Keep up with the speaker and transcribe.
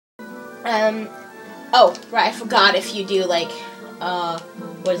Oh, right, I forgot if you do, like,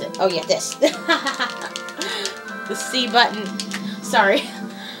 what is it? Oh, yeah, this. The C button. Sorry,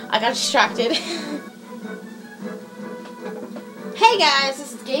 I got distracted. Hey guys,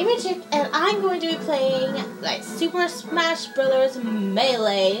 this is Gaming Chick, and I'm going to be playing, like, Super Smash Bros.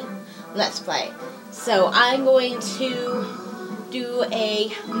 Melee Let's Play. So, I'm going to do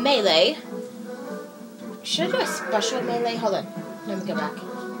a Melee. Should I do a special Melee? Hold on, let me go back.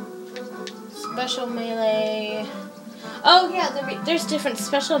 Special Melee. Oh yeah, there's different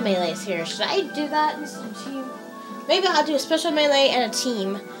special Melees here. Should I do that instead of team? Maybe I'll do a special Melee and a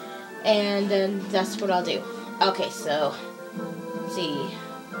team, and then that's what I'll do. Okay, so let's see.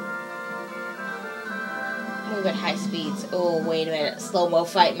 Move at high speeds. Oh wait a minute, slow-mo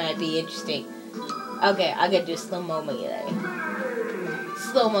fight might be interesting. Okay, I'm gonna do slow-mo melee.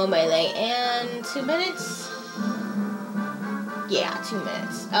 Slow-mo melee and 2 minutes. Yeah, 2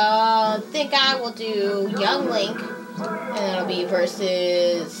 minutes. I think I will do Young Link, and it'll be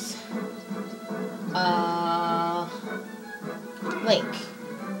versus Link,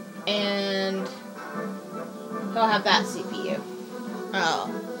 and he'll have that CPU. Oh,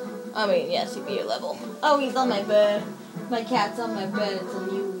 I mean, yeah, CPU level. Oh, he's on my bed. My cat's on my bed.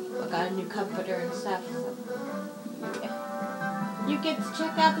 I got a new comforter and stuff. So, yeah. You get to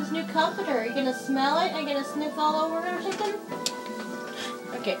check out this new comforter. Are you gonna smell it? Are you gonna sniff all over it or something?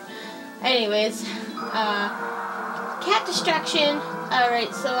 Okay. Anyways, cat distraction.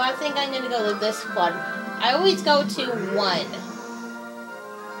 Alright, so I think I'm gonna go with this one. I always go to 1.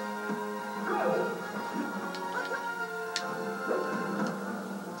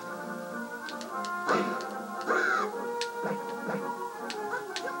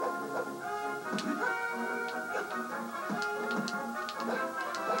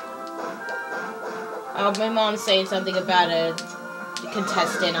 Oh, my mom's saying something about a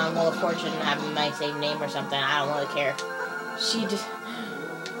contestant on Wheel of Fortune having my same name or something. I don't really care. She just...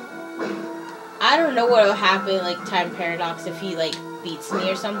 I don't know what will happen, like, Time Paradox, if he, like, beats me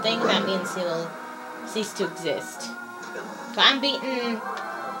or something. That means he'll cease to exist. If I'm beaten...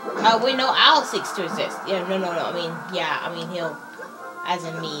 Oh, wait, no, I'll cease to exist. Yeah, no. I mean, yeah, I mean, he'll... As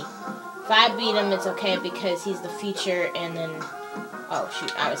in me. If I beat him, it's okay because he's the feature, and then... Oh,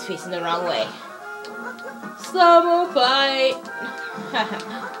 shoot, I was facing the wrong way. Slow-mo fight!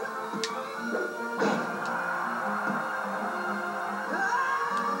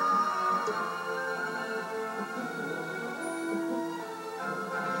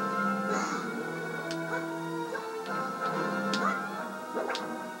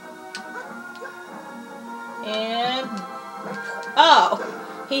 And... Oh!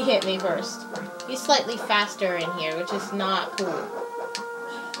 He hit me first. He's slightly faster in here, which is not cool.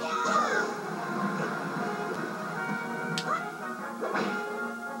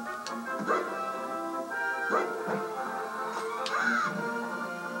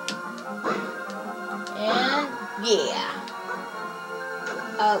 And, yeah.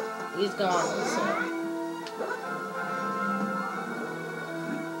 Oh, he's gone. So.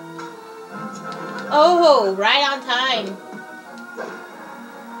 Oh, right on time.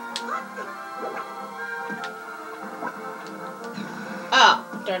 Oh,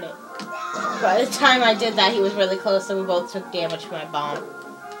 darn it. By the time I did that, he was really close, so we both took damage from my bomb.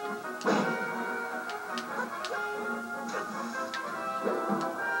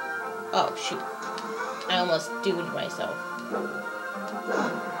 Oh, shoot. I almost doomed myself.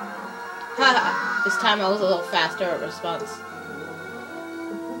 Haha, this time I was a little faster at response.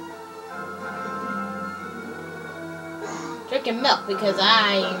 Drinking milk because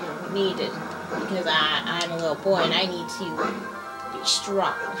I need it. Because I'm a little boy and I need to be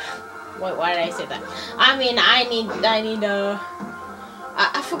strong. Why did I say that? I mean, I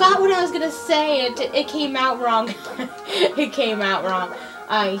forgot what I was gonna say. It came out wrong. It came out wrong.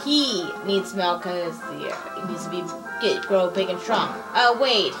 He needs milk because he needs to grow big and strong. Oh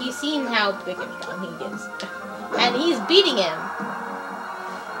wait, he's seen how big and strong he gets, and he's beating him.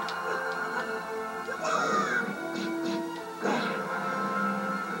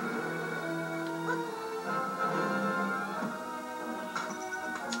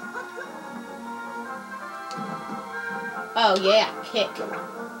 Oh yeah, kick.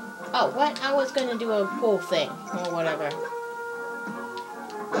 Oh, what? I was gonna do a pull thing or whatever.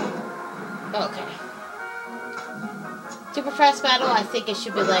 Okay. Super fast battle, I think it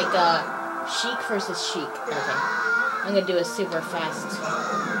should be like Sheik versus Sheik. Okay. I'm gonna do a super fast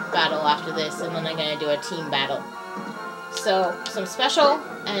battle after this, and then I'm gonna do a team battle. So, some special,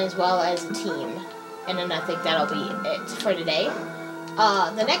 as well as a team. And then I think that'll be it for today.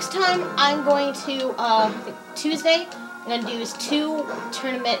 The next time I'm going to, Tuesday, I'm gonna do is 2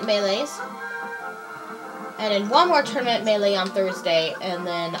 tournament melees. And then 1 more tournament melee on Thursday, and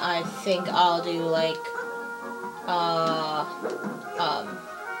then I think I'll do like, oh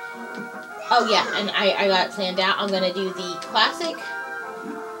yeah, and I got it planned out. I'm gonna do the classic.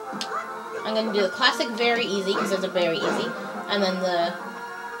 I'm gonna do the classic very easy, because it's a very easy. And then the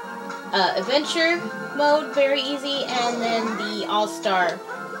adventure mode very easy, and then the all-star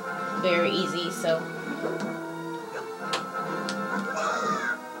very easy, so.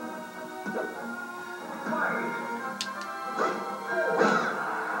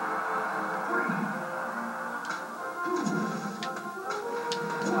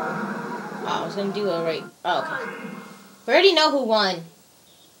 I was gonna do it right. Oh, okay. We already know who won.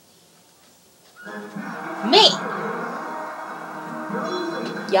 Me!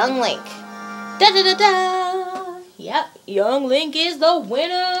 Young Link. Da da da da! Yep, Young Link is the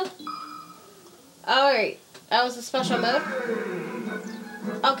winner! Alright, that was a special mode.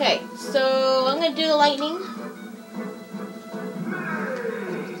 Okay, so I'm gonna do the lightning.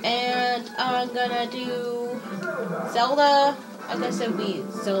 And I'm gonna do Zelda. I guess it would be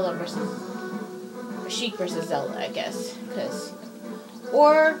Zelda versus Sheik versus Zelda, I guess, cause,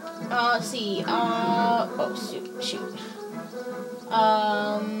 or let's see, oh shoot,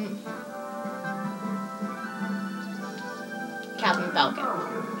 Captain Falcon,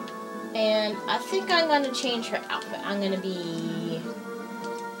 and I think I'm gonna change her outfit. I'm gonna be,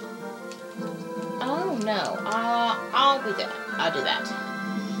 oh no, I'll do that. I'll do that.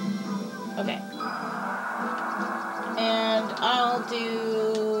 Okay. And I'll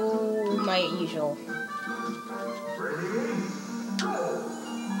do my usual.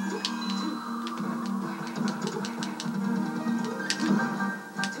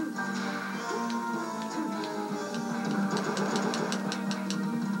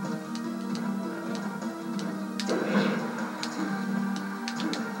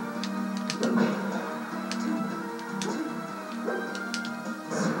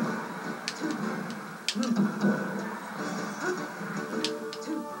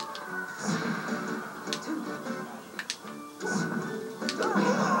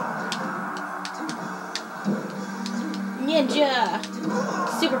 Ninja!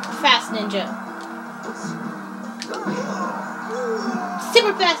 Super fast ninja!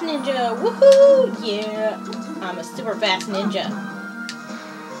 Super fast ninja! Woohoo! Yeah! I'm a super fast ninja.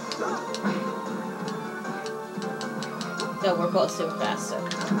 No, we're both super fast, so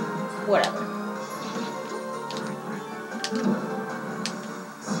whatever.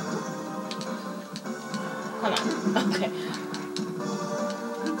 Come on. Okay.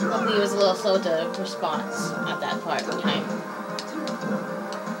 Hopefully it was a little slow to response at that part of time.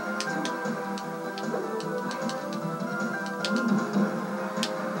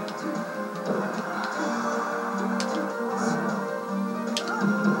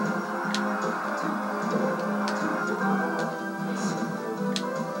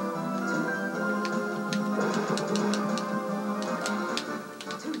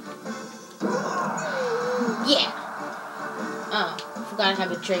 Yeah! Oh, I forgot I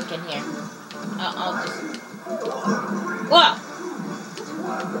have a drink in here. I'll just... Whoa!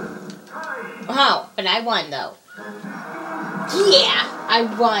 Oh, but I won, though. Yeah! I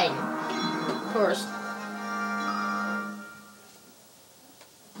won! Of course.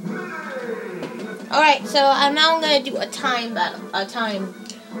 Alright, so now I'm gonna do a time battle.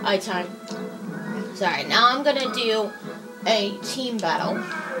 Sorry, now I'm gonna do a team battle.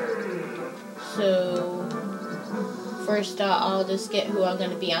 So... First, I'll just get who I'm going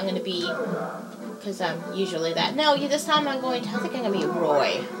to be. I'm going to be, because I'm usually that. No, this time I think I'm going to be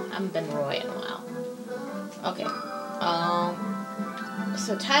Roy. I haven't been Roy in a while. Okay.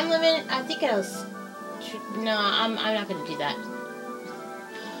 So time limit, I think I was, no, I'm not going to do that.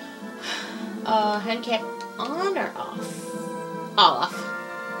 Handicap on or off? Off.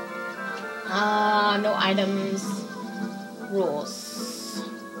 No items. Rules.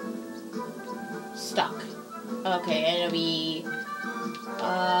 Stock. Okay, and it'll be 9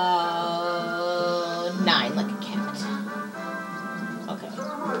 like a cat. Okay.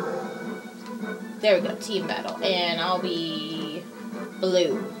 There we go, team battle. And I'll be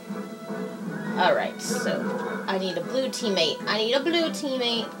blue. Alright, so I need a blue teammate.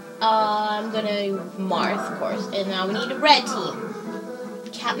 I'm gonna Marth, of course. And now we need a red team.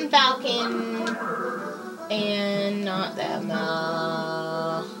 Captain Falcon. And not them.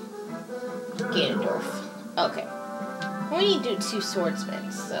 Ganondorf. Okay. We need to do 2 swordsmen,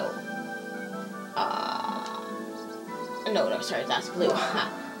 so... No, sorry, that's blue.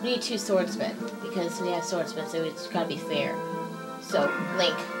 We need 2 swordsmen, because we have swordsmen, so it's gotta be fair. So,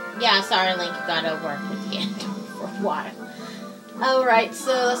 Link. Yeah, sorry, Link, you gotta work with Ganondorf. for a while. Alright,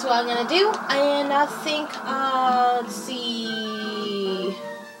 so that's what I'm gonna do. And I think, let's see.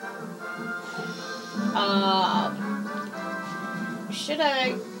 Should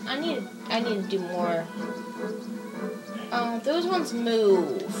I need to do more. Those ones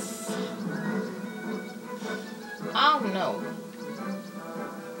move. I don't know.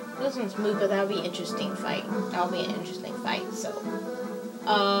 Those ones move, but that'll be an interesting fight. That'll be an interesting fight, so.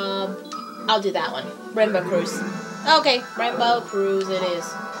 I'll do that one. Rainbow Cruise. Okay, Rainbow Cruise it is.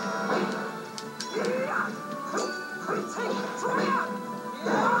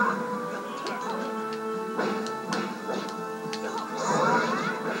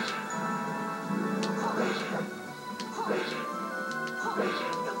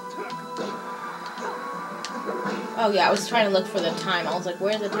 Oh yeah, I was trying to look for the time. I was like,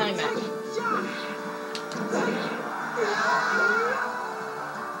 where's the time at?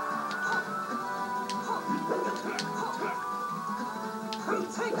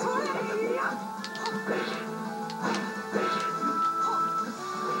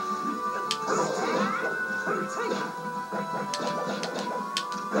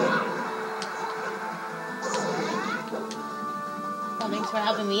 Well, thanks for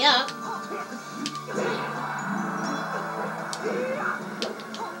helping me up.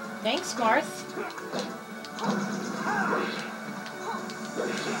 Thanks, Marth.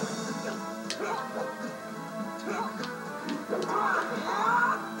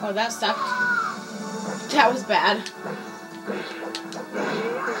 Oh, that sucked. That was bad.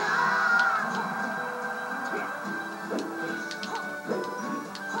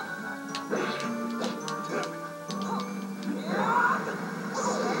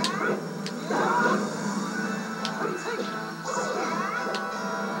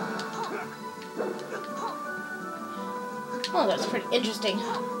 Oh, that's pretty interesting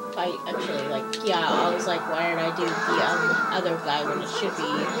fight, actually. Like, yeah, I was like, why did I do the other guy when it should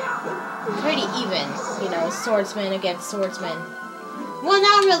be pretty even? You know, swordsman against swordsman. Well,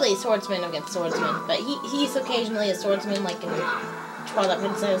 not really swordsman against swordsman, but he's occasionally a swordsman, like in Twilight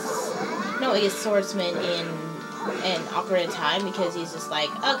Princess. No, he's swordsman in Ocarina of Time, because he's just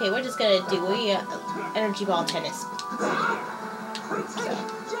like, okay, we're just gonna do energy ball tennis. So.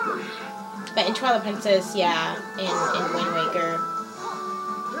 But in Twilight Princess, yeah, in Wind Waker.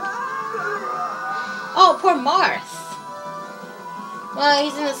 Oh, poor Marth. Well,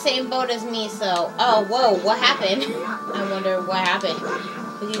 he's in the same boat as me, so... Oh, whoa, what happened? I wonder what happened.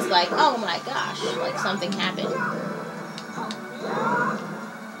 Because he's like, oh my gosh, like something happened.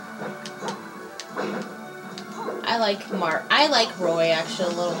 I like Roy,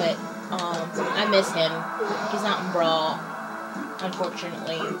 actually, a little bit. I miss him. He's not in Brawl.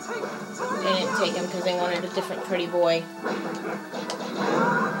 Unfortunately, they didn't take him because they wanted a different pretty boy.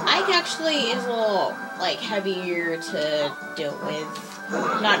 Ike actually is a little, like, heavier to deal with.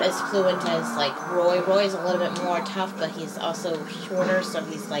 Not as fluent as, like, Roy. Roy's a little bit more tough, but he's also shorter, so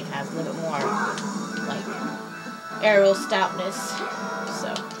he's, like, has a little bit more, like, aerial stoutness.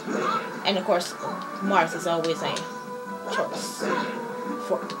 So, and of course, Marth is always a choice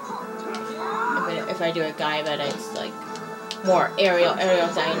for, if I do a guy, but it's, like, more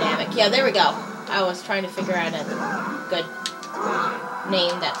aerodynamic. Yeah, there we go. I was trying to figure out a good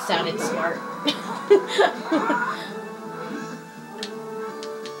name that sounded smart.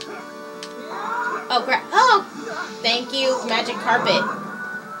 Oh, crap. Oh! Thank you, Magic Carpet.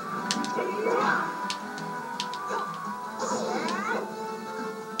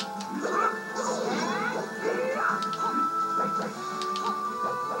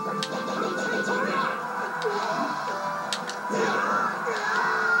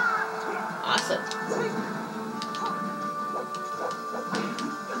 Awesome.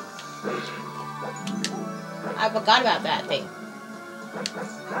 I forgot about that thing.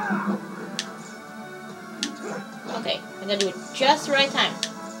 Okay, I gotta do it just the right time.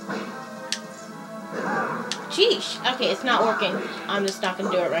 Sheesh. Okay, it's not working. I'm just not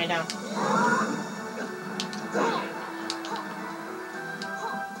gonna do it right now.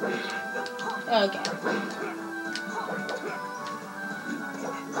 Okay.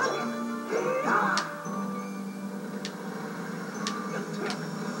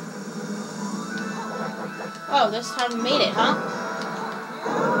 Oh, this time we made it, huh?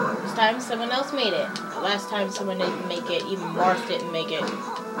 This time someone else made it. Last time someone didn't make it. Even Marth didn't make it.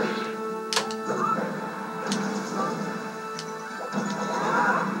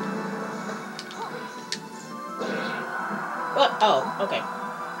 What? Oh, okay.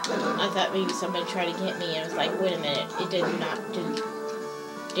 I thought maybe somebody tried to get me. I was like, wait a minute. It didn't get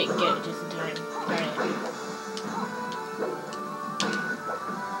it just in time. Darn it.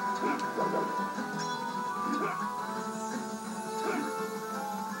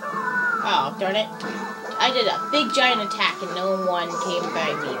 Oh, darn it. I did a big giant attack and no one came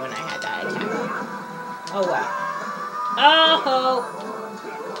by me when I had that attack. Oh, well. Oh!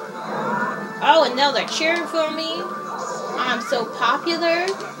 Oh, and now they're cheering for me. I'm so popular.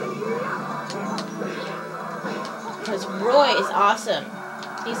 Because Roy is awesome.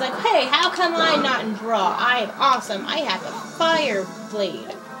 He's like, hey, how come I'm not in Brawl? I am awesome. I have a fire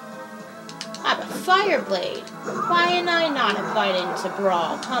blade. I have a fire blade. Why am I not invited into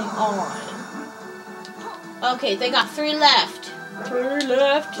Brawl? Come on. Okay, they got 3 left. 3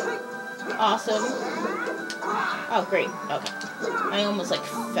 left. Awesome. Oh, great. Okay. I almost, like,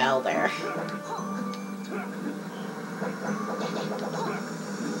 fell there.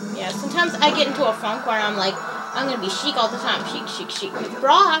 Yeah, sometimes I get into a funk where I'm like, I'm gonna be Sheik all the time. Sheik, Sheik, Sheik. With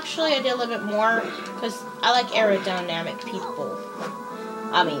Brawl, actually, I did a little bit more because I like aerodynamic people.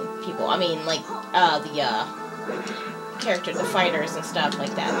 I mean, like, the characters, the fighters and stuff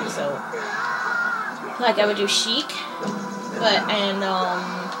like that. So, like, I would do Sheik, and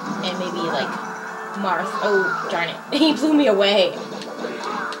maybe, like, Marth. Oh, darn it. He blew me away.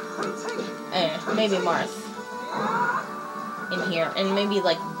 Maybe Marth in here. And maybe,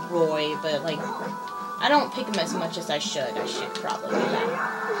 like, Roy, but, like, I don't pick him as much as I should. I should probably do that.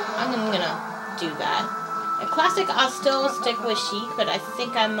 I'm gonna do that. In Classic, I'll still stick with Sheik, but I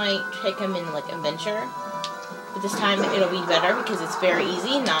think I might pick him in, like, Adventure. But this time, it'll be better because it's very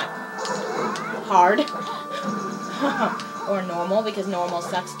easy, not hard. Or normal, because normal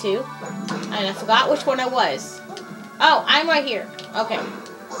sucks too. And I forgot which one I was. Oh, I'm right here. Okay.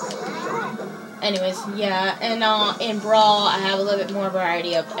 Anyways, yeah, and in Brawl, I have a little bit more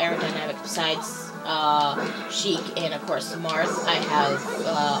variety of aerodynamic besides Sheik and, of course, Marth. I have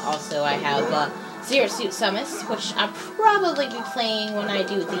Zero Suit Samus, which I'll probably be playing when I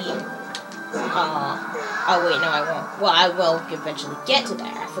do the, oh wait, no I won't. Well, I will eventually get to there,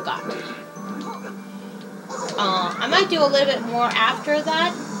 I forgot. I might do a little bit more after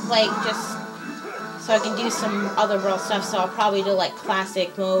that, like, just so I can do some other Brawl stuff, so I'll probably do, like,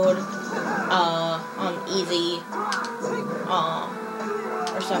 Classic mode, on Easy,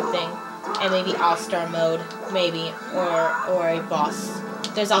 or something, and maybe All-Star mode, maybe, or a boss.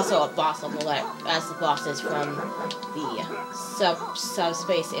 There's also a boss level that, as the bosses from the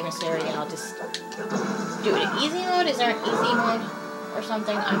Subspace Emissary, and I'll just do it in Easy mode. Is there an Easy mode or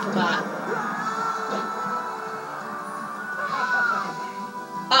something? I forgot.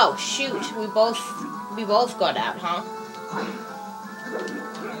 Oh shoot, we both got out, huh?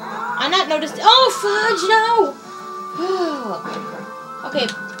 I not noticed. Oh fudge, no! Okay,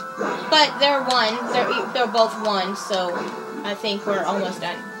 but they're both one, so I think we're almost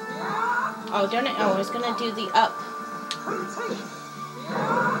done. Oh darn it! Oh, I was gonna do the up.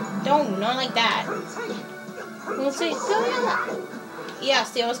 Don't, not like that. We'll see. Yeah,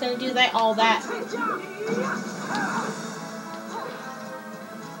 see, I was gonna do that, all that.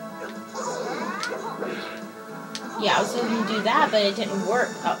 Yeah, I was going to do that, but it didn't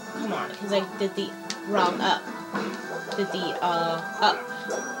work. Oh, come on, because I did the wrong up. Did the, up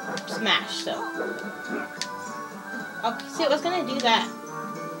smash, so. Okay, see, I was going to do that.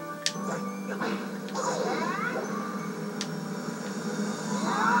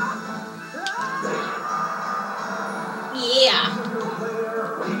 Yeah.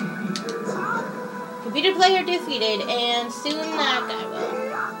 Computer player defeated, and soon that guy will.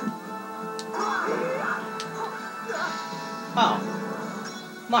 Oh.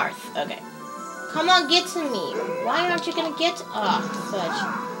 Marth, okay. Come on, get to me. Why aren't you gonna get to... Oh, fudge.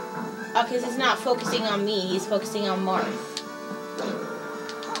 Oh, because he's not focusing on me. He's focusing on Marth.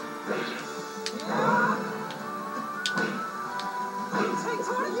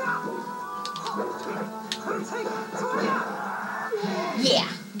 Yeah,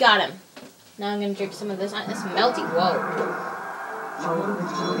 got him. Now I'm gonna drink some of this. It's melty. Whoa.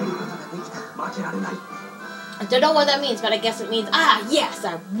 I don't know what that means, but I guess it means, yes,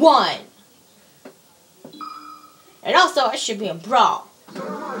 I won! And also, I should be in Brawl.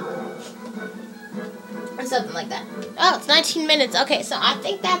 Or something like that. Oh, it's 19 minutes. Okay, so I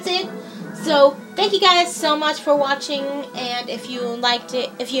think that's it. So, thank you guys so much for watching, and if you liked it,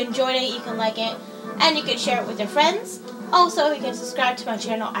 if you enjoyed it, you can like it, and you can share it with your friends. Also, you can subscribe to my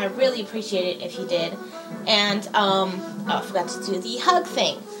channel. I really appreciate it if you did. And, oh, I forgot to do the hug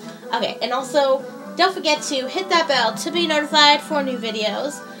thing. Okay, and also, don't forget to hit that bell to be notified for new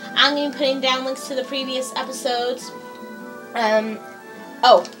videos. I'm going to be putting down links to the previous episodes.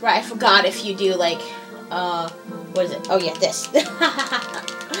 Oh, right, I forgot if you do, like, what is it? Oh, yeah, this. The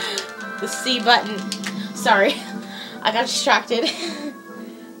C button. Sorry, I got distracted.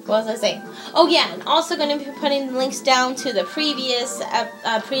 what was I saying? Oh yeah, and also going to be putting links down to the previous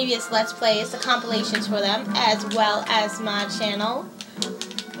Let's Plays, the compilations for them, as well as my channel.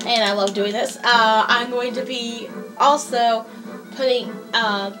 And I love doing this. I'm going to be also putting,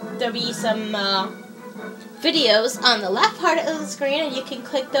 there'll be some videos on the left part of the screen, and you can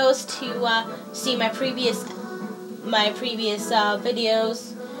click those to see my previous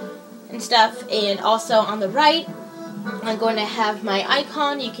videos and stuff. And also on the right, I'm going to have my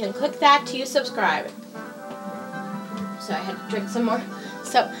icon. You can click that to subscribe. So I had to drink some more.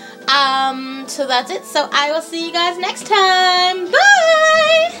 So that's it. So I will see you guys next time.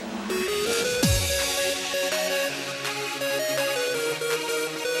 Bye!